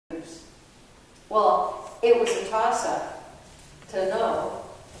Well, it was a toss-up to know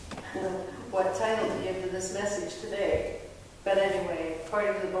what title to give to this message today. But anyway,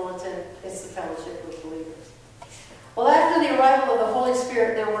 according to the bulletin, it's the Fellowship of Believers. Well, after the arrival of the Holy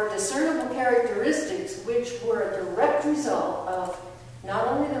Spirit, there were discernible characteristics which were a direct result of not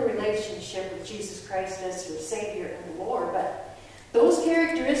only the relationship with Jesus Christ as your Savior and Lord, but those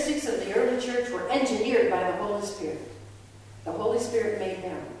characteristics of the early church were engineered by the Holy Spirit. The Holy Spirit made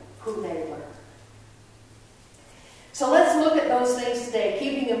them who they were. So let's look at those things today,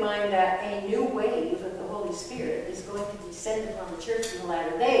 keeping in mind that a new wave of the Holy Spirit is going to descend upon the church in the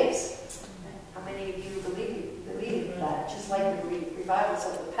latter days. How many of you believe that? Just like the revivals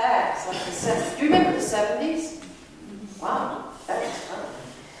of the past, like the 70s. Do you remember the 70s? Wow, that was fun.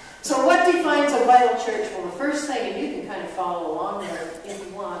 So what defines a vital church? Well, the first thing, and you can kind of follow along there if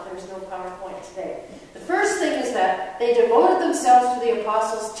you want, there's no PowerPoint today. The first thing is that they devoted themselves to the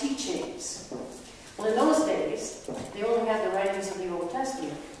apostles' teachings. Well, in those days, they only had the writings of the Old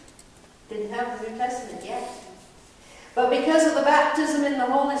Testament. Didn't have the New Testament yet. But because of the baptism in the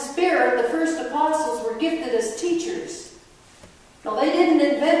Holy Spirit, the first apostles were gifted as teachers. Now, they didn't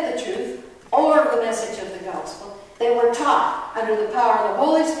invent the truth or the message of the gospel. They were taught under the power of the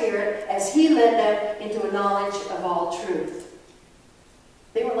Holy Spirit as He led them into a knowledge of all truth.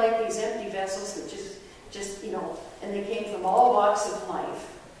 They were like these empty vessels that just and they came from all walks of life.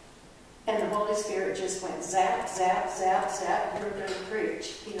 And the Holy Spirit just went zap, zap, zap, zap, and you're going to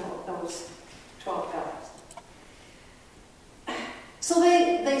preach, those 12 guys. So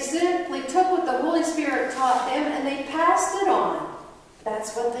they simply took what the Holy Spirit taught them and they passed it on.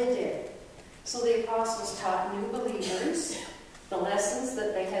 That's what they did. So the apostles taught new believers the lessons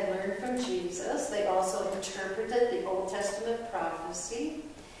that they had learned from Jesus. They also interpreted the Old Testament prophecy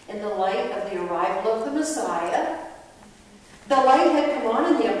in the light of the arrival of the Messiah. The light had come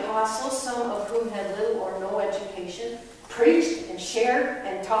on in the apostles, some of whom had little or no education, preached and shared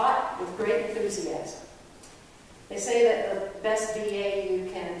and taught with great enthusiasm. They say that the best BA you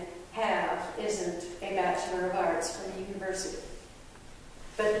can have isn't a Bachelor of Arts from the university,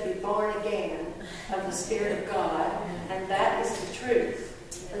 but to be born again of the Spirit of God, and that is the truth.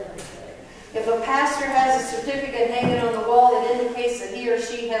 If a pastor has a certificate hanging on the wall that indicates that he or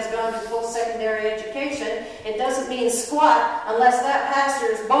she has gone to post-secondary education, it doesn't mean squat unless that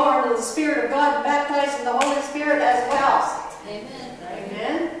pastor is born of the Spirit of God and baptized in the Holy Spirit as well. Amen.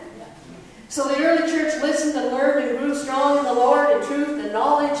 Amen? So the early church listened and learned and grew strong in the Lord in truth and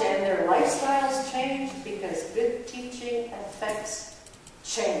knowledge, and their lifestyles changed because good teaching affects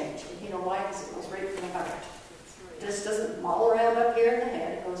change. And you know why? Because it goes right from the heart. It just doesn't mull around up here in the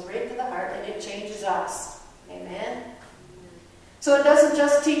head. It goes right to the heart and it changes us. Amen? So it doesn't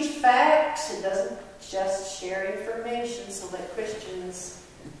just teach facts. It doesn't just share information so that Christians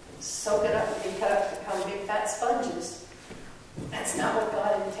soak it up and become big fat sponges. That's not what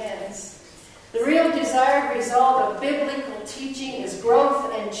God intends. The real desired result of biblical teaching is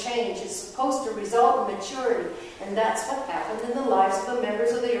growth and change. It's supposed to result in maturity. And that's what happened in the lives of the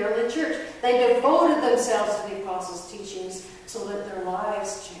members of the early church. They devoted themselves to the apostles' teachings so that their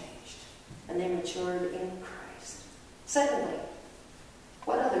lives changed. And they matured in Christ. Secondly,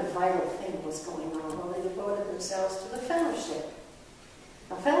 what other vital thing was going on? Well, they devoted themselves to the fellowship.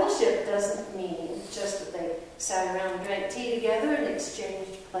 Now, fellowship doesn't mean just that they sat around and drank tea together and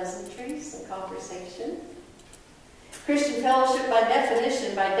exchanged pleasantries and conversation. Christian fellowship by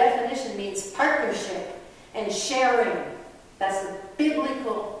definition means partnership and sharing. That's the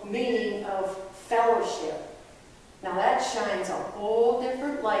biblical meaning of fellowship. Now that shines a whole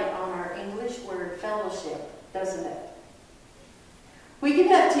different light on our English word fellowship, doesn't it? We can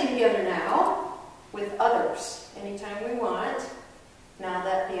have tea together now with others anytime we want. Now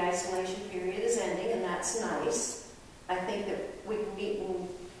that the isolation period is ending, and that's nice. I think that we can meet in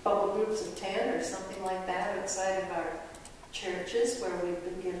bubble groups of 10 or something like that outside of our churches where we've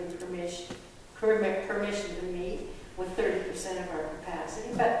been given permission to meet with 30% of our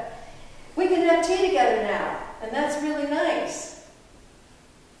capacity. But we can have tea together now, and that's really nice.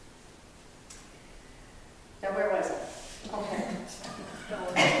 Now, where was I? Okay.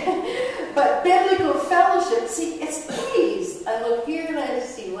 But biblical fellowship, see, it's these. I look here and I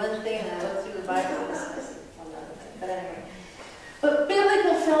see one thing, and I look through the Bible and I see another thing. But anyway. But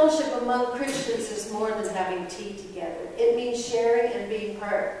biblical fellowship among Christians is more than having tea together. It means sharing and being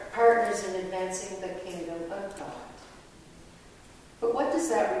partners in advancing the kingdom of God. But what does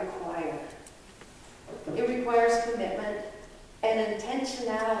that require? It requires commitment and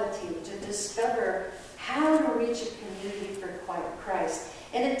intentionality to discover how to reach a community for Christ.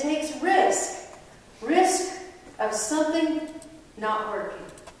 And it takes risk. Risk of something not working.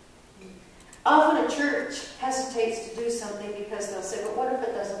 Often a church hesitates to do something because they'll say, but what if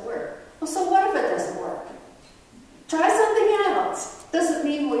it doesn't work? Well, so what if it doesn't work? Try something else. Doesn't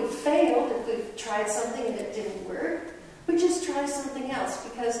mean we've failed if we've tried something and it didn't work. We just try something else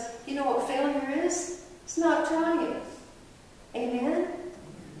because you know what failure is? It's not trying. Amen?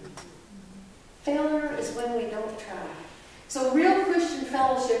 Failure is when we don't try. So real Christian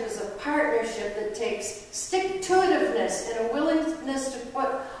fellowship is a partnership that takes stick-to-itiveness and a willingness to put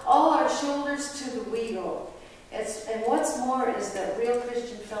all our shoulders to the wheel. And what's more is that real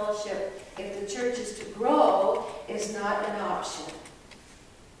Christian fellowship, if the church is to grow, is not an option.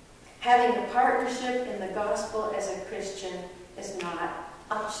 Having a partnership in the gospel as a Christian is not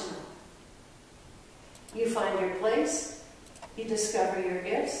optional. You find your place, you discover your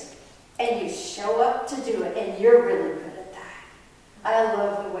gifts, and you show up to do it, and you're really good at that. I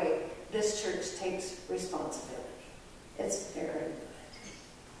love the way this church takes responsibility. It's very good.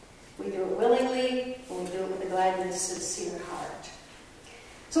 We do it willingly, and we do it with a gladness, sincere heart.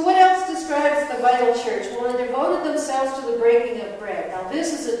 So what else describes the vital church? Well, they devoted themselves to the breaking of bread. Now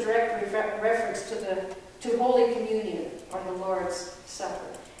this is a direct reference to Holy Communion, or the Lord's Supper.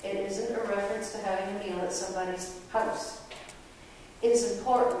 It isn't a reference to having a meal at somebody's house. It is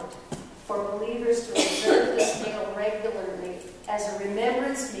important for believers to observe this meal regularly as a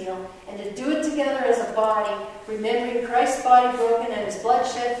remembrance meal and to do it together as a body, remembering Christ's body broken and His blood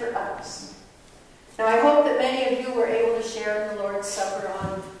shed for us. Now I hope that many of you were able to share in the Lord's Supper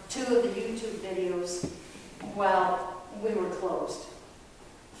on 2 of the YouTube videos while we were closed.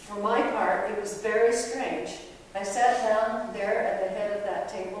 For my part, it was very strange. I sat down there at the head of that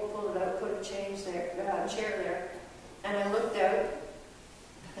table, pulled it out, put a chair there, and I looked out.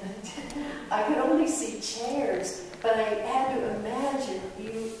 I could only see chairs, but I had to imagine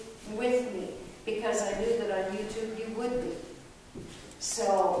you with me because I knew that on YouTube you would be.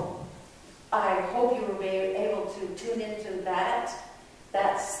 So I hope you were able to tune into that.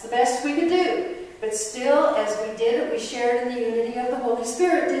 That's the best we could do. But still, as we did it, we shared in the unity of the Holy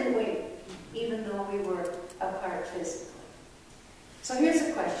Spirit, didn't we? Even though we were apart physically. So here's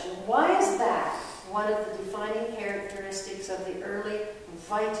a question. Why is that one of the defining characteristics of the early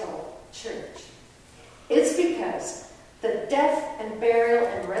vital church? It's because the death and burial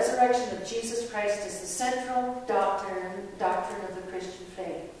and resurrection of Jesus Christ is the central doctrine of the Christian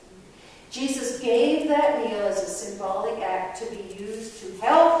faith. Jesus gave that meal as a symbolic act to be used to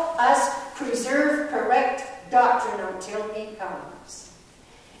help us preserve correct doctrine until He comes,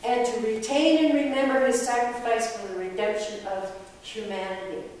 and to retain and remember His sacrifice for the redemption of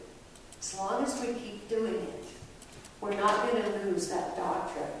humanity. As long as we keep doing it, we're not going to lose that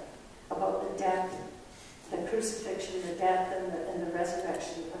doctrine about the death, the crucifixion, the death, and the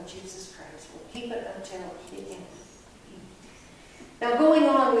resurrection of Jesus Christ. We'll keep it until the end. Now, going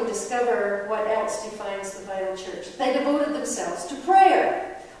on, we discover what else defines the vital church. They devoted themselves to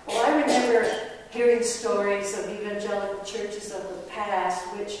prayer. Well, I remember hearing stories of evangelical churches of the past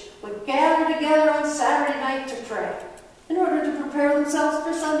which would gather together on Saturday night to pray in order to prepare themselves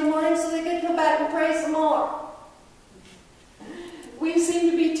for Sunday morning so they could come back and pray some more. We seem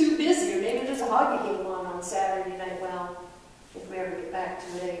to be too busy, or maybe there's a hockey game on Saturday night. Well, if we ever get back to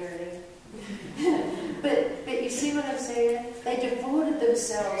it early. But you see what I'm saying? They devoted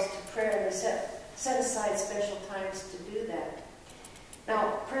themselves to prayer. They set aside special times to do that.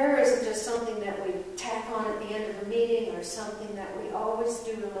 Now, prayer isn't just something that we tack on at the end of a meeting or something that we always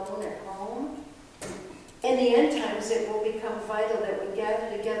do alone at home. In the end times, it will become vital that we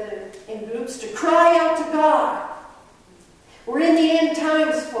gather together in groups to cry out to God. We're in the end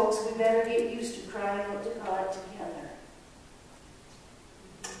times, folks. We better get used to crying out to God together.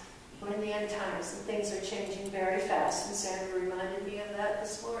 We're in the end times, and things are changing very fast. And Sandra reminded me of that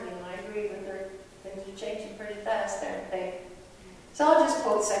this morning, and I agree with her. Things are changing pretty fast, aren't they? So I'll just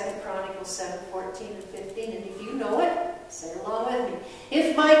quote 2 Chronicles 7:14 and 15, and if you know it, say along with me.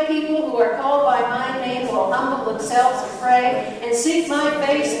 If my people who are called by my name will humble themselves and pray and seek my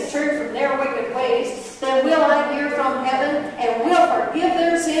face and turn from their wicked ways, then will I hear from heaven and will forgive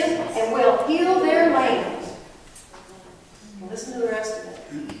their sins and will heal their land. Listen to the rest of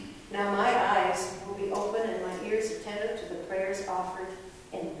it. Now my eyes will be open and my ears attentive to the prayers offered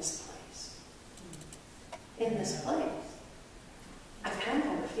in this place. In this place. I kind of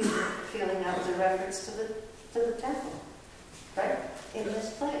have a feeling that was a reference to the temple. Right? In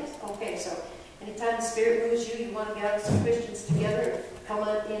this place. Okay, so anytime the Spirit moves you, you want to gather some Christians together, come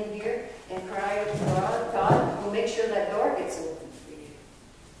on in here and cry out to God, we'll make sure that door gets open for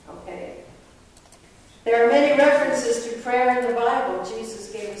you. Okay? There are many references to prayer in the Bible.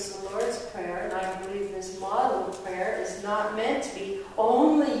 Jesus gave us the Lord's Prayer, and I believe this model of prayer is not meant to be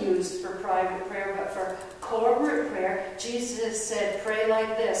only used used for private prayer, but for corporate prayer, Jesus said, pray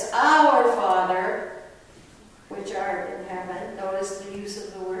like this: Our Father, which art in heaven. Notice the use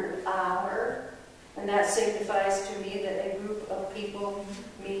of the word our. And that signifies to me that a group of people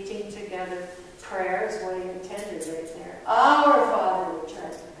meeting together. Prayer is what he intended right there. Our Father, which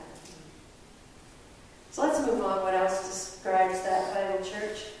art in heaven. So let's move on. What else describes that vital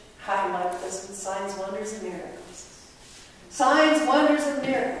church? I like this one: signs, wonders, and miracles. Signs, wonders, and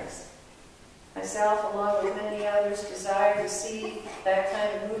miracles. Myself, along with many others, desire to see that kind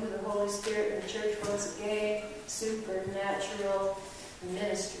of move of the Holy Spirit in the church once again. Supernatural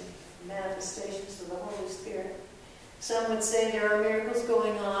ministry, manifestations of the Holy Spirit. Some would say there are miracles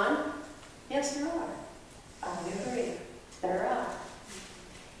going on. Yes, there are. I agree. There are.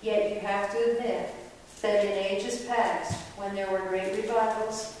 Yet you have to admit that in ages past, when there were great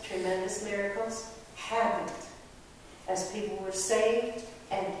revivals, tremendous miracles happened as people were saved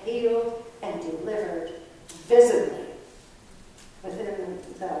and healed and delivered visibly within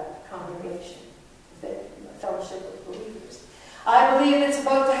the congregation, the fellowship of believers. I believe it's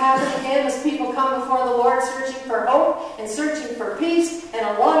about to happen again as people come before the Lord searching for hope and searching for peace and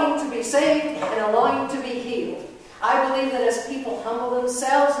a longing to be saved and a longing to be healed. I believe that as people humble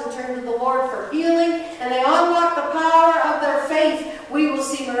themselves and turn to the Lord for healing and they unlock the power of their faith, we will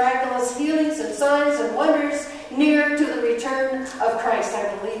see miraculous healings and signs and wonders near to the return of Christ.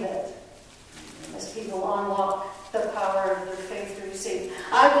 I believe it. As people unlock the power of their faith to receive.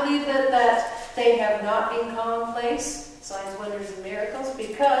 I believe that they have not been commonplace. Signs, wonders, and miracles,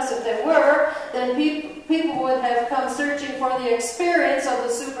 because if they were, then people would have come searching for the experience of the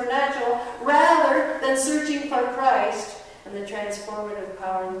supernatural rather than searching for Christ and the transformative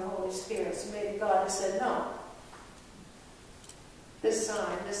power of the Holy Spirit. So maybe God has said, no. This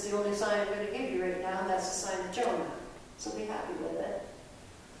sign, this is the only sign I'm going to give you right now, and that's the sign of Jonah. So be happy with it.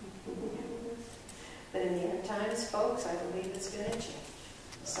 But in the end times, folks, I believe it's going to change.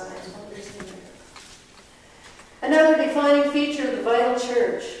 Signs, wonders, and miracles. Another defining feature of the vital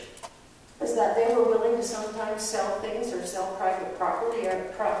church is that they were willing to sometimes sell things or sell private property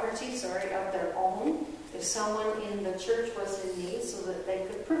of their own if someone in the church was in need so that they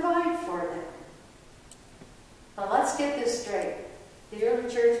could provide for them. Now let's get this straight. The early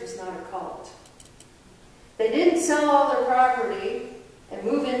church was not a cult. They didn't sell all their property and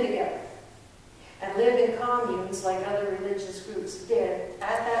move in together and live in communes like other religious groups did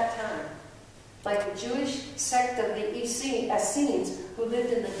at that time. Like the Jewish sect of the Essenes who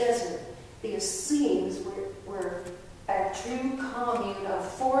lived in the desert. The Essenes were a true commune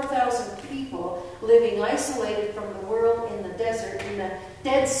of 4,000 people living isolated from the world in the desert, and the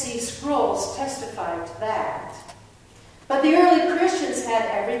Dead Sea Scrolls testify to that. But the early Christians had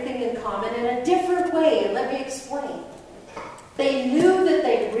everything in common in a different way, and let me explain. They knew that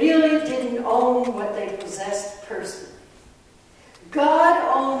they really didn't own what they possessed personally. God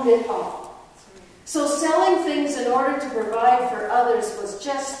owned it all. So selling things in order to provide for others was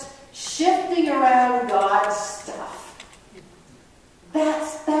just shifting around God's stuff.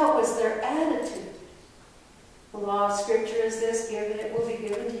 That was their attitude. The law of Scripture is this: given it will be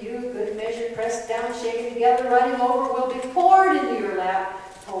given to you, a good measure, pressed down, shaken together, running over, will be poured into your lap.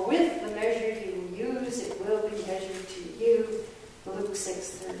 For with the measure you use, it will be measured to you. Luke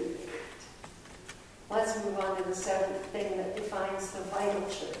 6:38. Let's move on to the seventh thing that defines the vital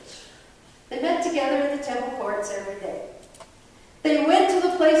church. They met together in the temple courts every day. They went to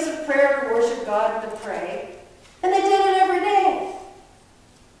the place of prayer to worship God and to pray, and they did it every day.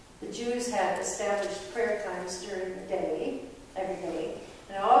 The Jews had established prayer times during the day, every day,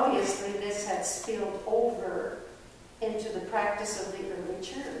 and obviously this had spilled over into the practice of the early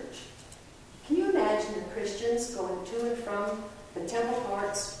church. Can you imagine the Christians going to and from the temple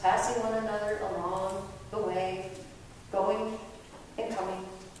courts, passing one another along the way, going and coming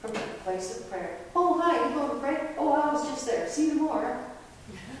from the place of prayer? Oh, hi, you going to pray? Oh, I was just there. See you tomorrow.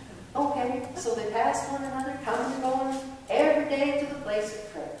 Okay, so they passed one another, coming and going every day to the place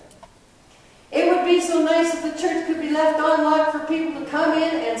of prayer. It would be so nice if the church could be left unlocked for people to come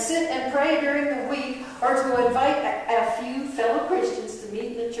in and sit and pray during the week, or to invite a few fellow Christians to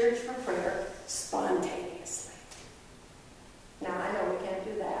meet in the church for prayer spontaneously. Now, I know we can't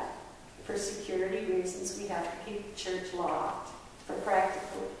do that. For security reasons, we have to keep the church locked for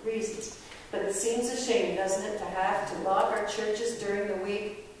practical reasons. But it seems a shame, doesn't it, to have to lock our churches during the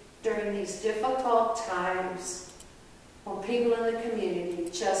week, during these difficult times when people in the community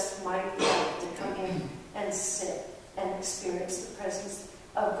just might like to come in and sit and experience the presence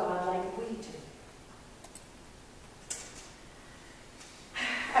of God like we do.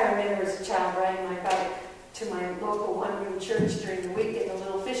 I remember as a child riding my bike to my local one-room church during the week, getting a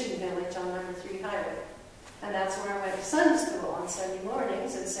little fishing And that's where I went to Sunday school on Sunday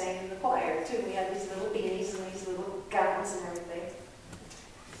mornings and sang in the choir, too. We had these little beanies and these little gowns and everything.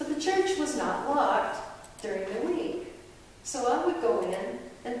 But the church was not locked during the week. So I would go in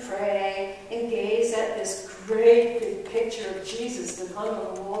and pray and gaze at this great big picture of Jesus that hung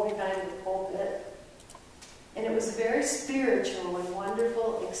on the wall behind the pulpit. And it was a very spiritual and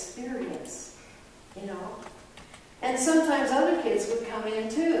wonderful experience, you know. And sometimes other kids would come in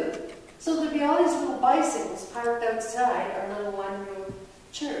too. So there'd be all these little bicycles parked outside our little one-room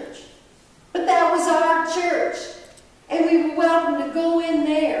church. But that was our church. And we were welcome to go in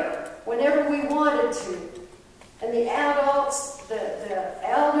there whenever we wanted to. And the adults, the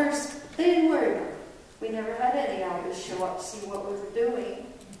elders, they didn't worry about it. We never had any elders show up to see what we were doing.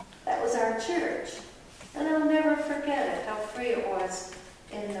 That was our church. And I'll never forget it, how free it was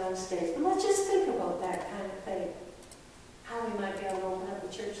in those days. But let's just think about that kind of thing. How we might be able to open up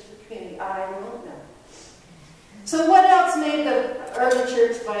the church to the community. I don't know. So what else made the early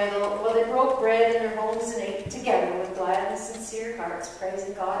church vital? Well, they broke bread in their homes and ate together with glad and sincere hearts,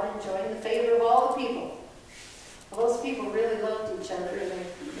 praising God and enjoying the favor of all the people. Well, those people really loved each other and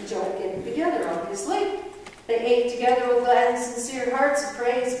they enjoyed getting together, obviously. They ate together with glad and sincere hearts and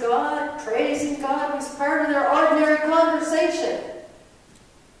praised God. Praising God was part of their ordinary conversation.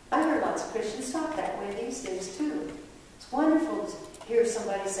 I hear lots of Christians talk that way these days, too. It's wonderful to hear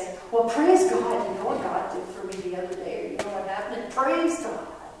somebody say, well, praise God. You know what God did for me the other day, or you know what happened? And praise God.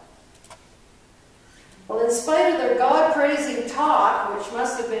 Well, in spite of their God-praising talk, which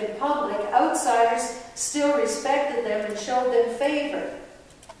must have been public, outsiders still respected them and showed them favor.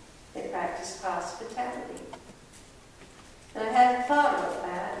 They practiced hospitality. And I hadn't thought about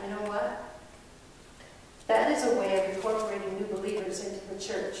that. You know what? That is a way of incorporating new believers into the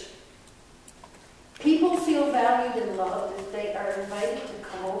church. People feel valued and loved if they are invited to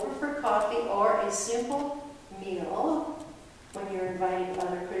come over for coffee or a simple meal when you're inviting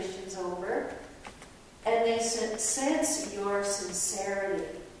other Christians over. And they sense your sincerity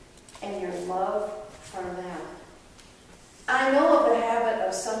and your love for them. I know of the habit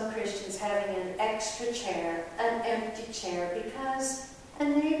of some Christians having an extra chair, an empty chair, because a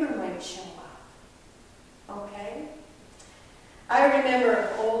neighbor might show up. Okay? I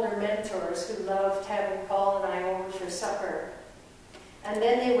remember older mentors who loved having Paul and I over for supper. And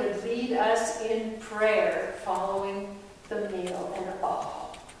then they would lead us in prayer following the meal. And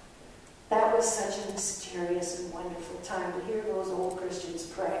oh, that was such a mysterious and wonderful time to hear those old Christians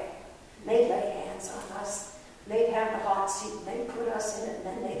pray. They'd lay hands on us. They'd have the hot seat, and they'd put us in it, and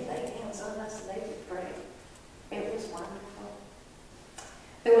then they'd lay hands on us, and they would pray. It was wonderful.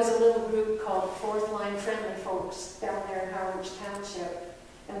 There was a little group called Fourth Line Friendly Folks down there in Harwich Township,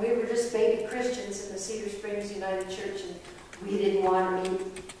 and we were just baby Christians in the Cedar Springs United Church, and we didn't want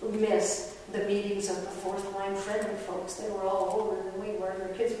to miss the meetings of the Fourth Line Friendly Folks. They were all older than we were, and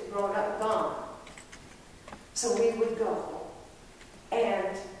their kids were growing up and gone. So we would go,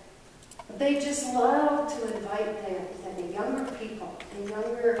 and they just loved to invite the younger people, the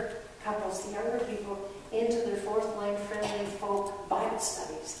younger couples, the younger people into their Fourth Line Friendly Folk Bible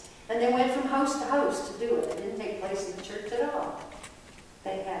studies. And they went from house to house to do it. It didn't take place in the church at all.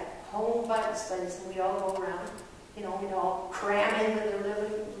 They had home Bible studies, and we'd all go around. You know, we'd all cram into their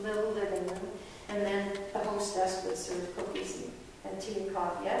little living room, and then the hostess would serve cookies and tea and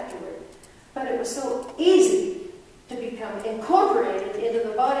coffee afterward. But it was so easy to become incorporated into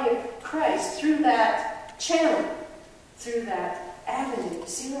the body of Christ through that channel, through that avenue.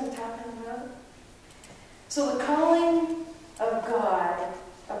 See what I'm talking about? So the calling of God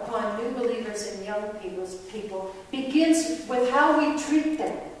upon new believers and young people begins with how we treat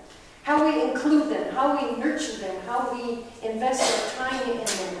them, how we include them, how we nurture them, how we invest our time in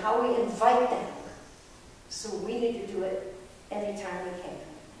them, how we invite them. So we need to do it anytime we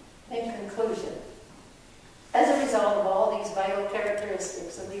can. In conclusion, as a result of all these vital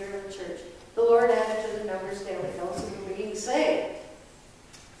characteristics of the early church, the Lord added to the numbers daily those who were being saved.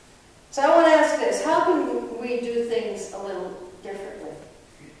 So I want to ask this: how can we do things a little differently?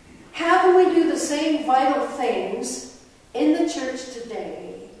 How can we do the same vital things in the church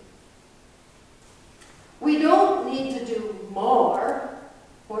today? We don't need to do more.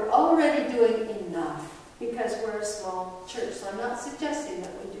 We're already doing enough because we're a small church. So I'm not suggesting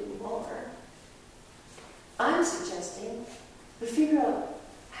that we do more. I'm suggesting we figure out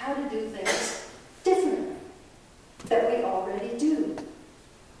how to do things differently that we already do.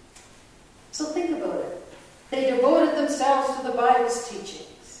 So think about it. They devoted themselves to the Bible's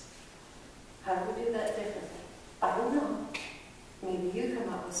teachings. How do we do that differently? I don't know. Maybe you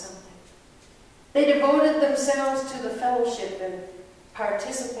come up with something. They devoted themselves to the fellowship and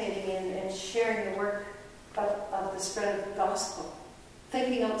participating in and sharing the work of the spread of the gospel.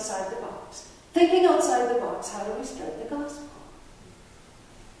 Thinking outside the box. Thinking outside the box, how do we spread the gospel?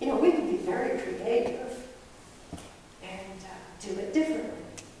 You know, we can be very creative and do it differently.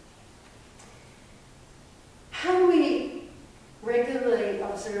 How do we regularly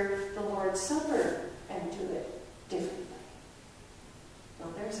observe the Lord's Supper and do it differently?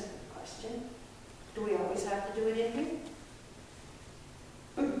 Well, there's a good question. Do we always have to do it in here?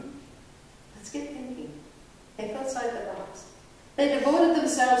 Let's get thinking. Think outside the box. They devoted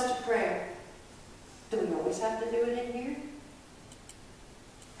themselves to prayer. Do we always have to do it in here?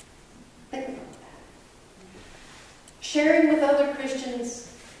 Think about that. Sharing with other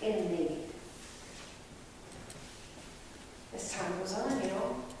Christians in need. As time goes on, you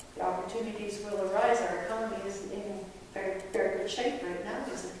know, the opportunities will arise. Our economy isn't in very, very good shape right now,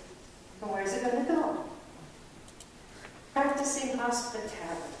 is it? And where's it going to go? Practicing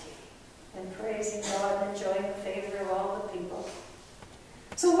hospitality and praising God and enjoying the favor of all the people.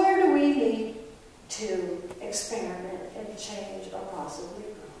 So where do we need to experiment and change or possibly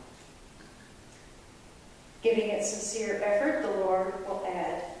grow? Giving it sincere effort, the Lord will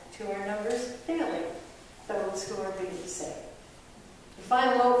add to our numbers daily those who are being saved. The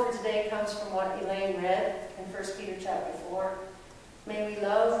final note for today comes from what Elaine read in 1 Peter chapter 4. May we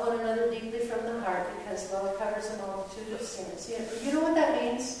love one another deeply from the heart, because love covers a multitude of sins. You know what that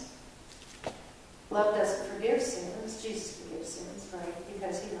means? Love doesn't forgive sins. Jesus forgives sins, right?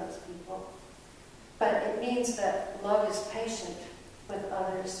 Because he loves people. But it means that love is patient with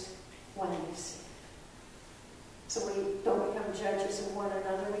others when we sin. So we don't become judges of one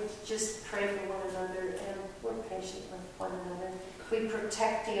another. We just pray for one another, and we're patient with one another. We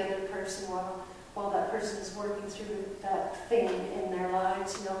protect the other person while that person is working through that thing in their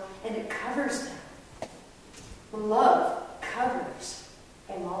lives, you know, and it covers them. Love covers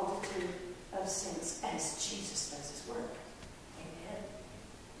a multitude of sins as Jesus does his work. Amen.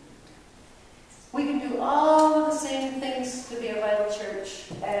 We can do all of the same things to be a vital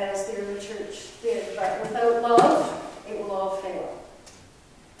church as the early church did, but without love, it will all fail.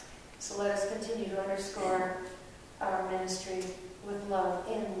 So let us continue to underscore our ministry with love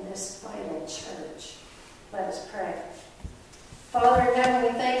in this vital church. Let us pray. Father in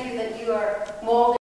heaven, we thank you that you are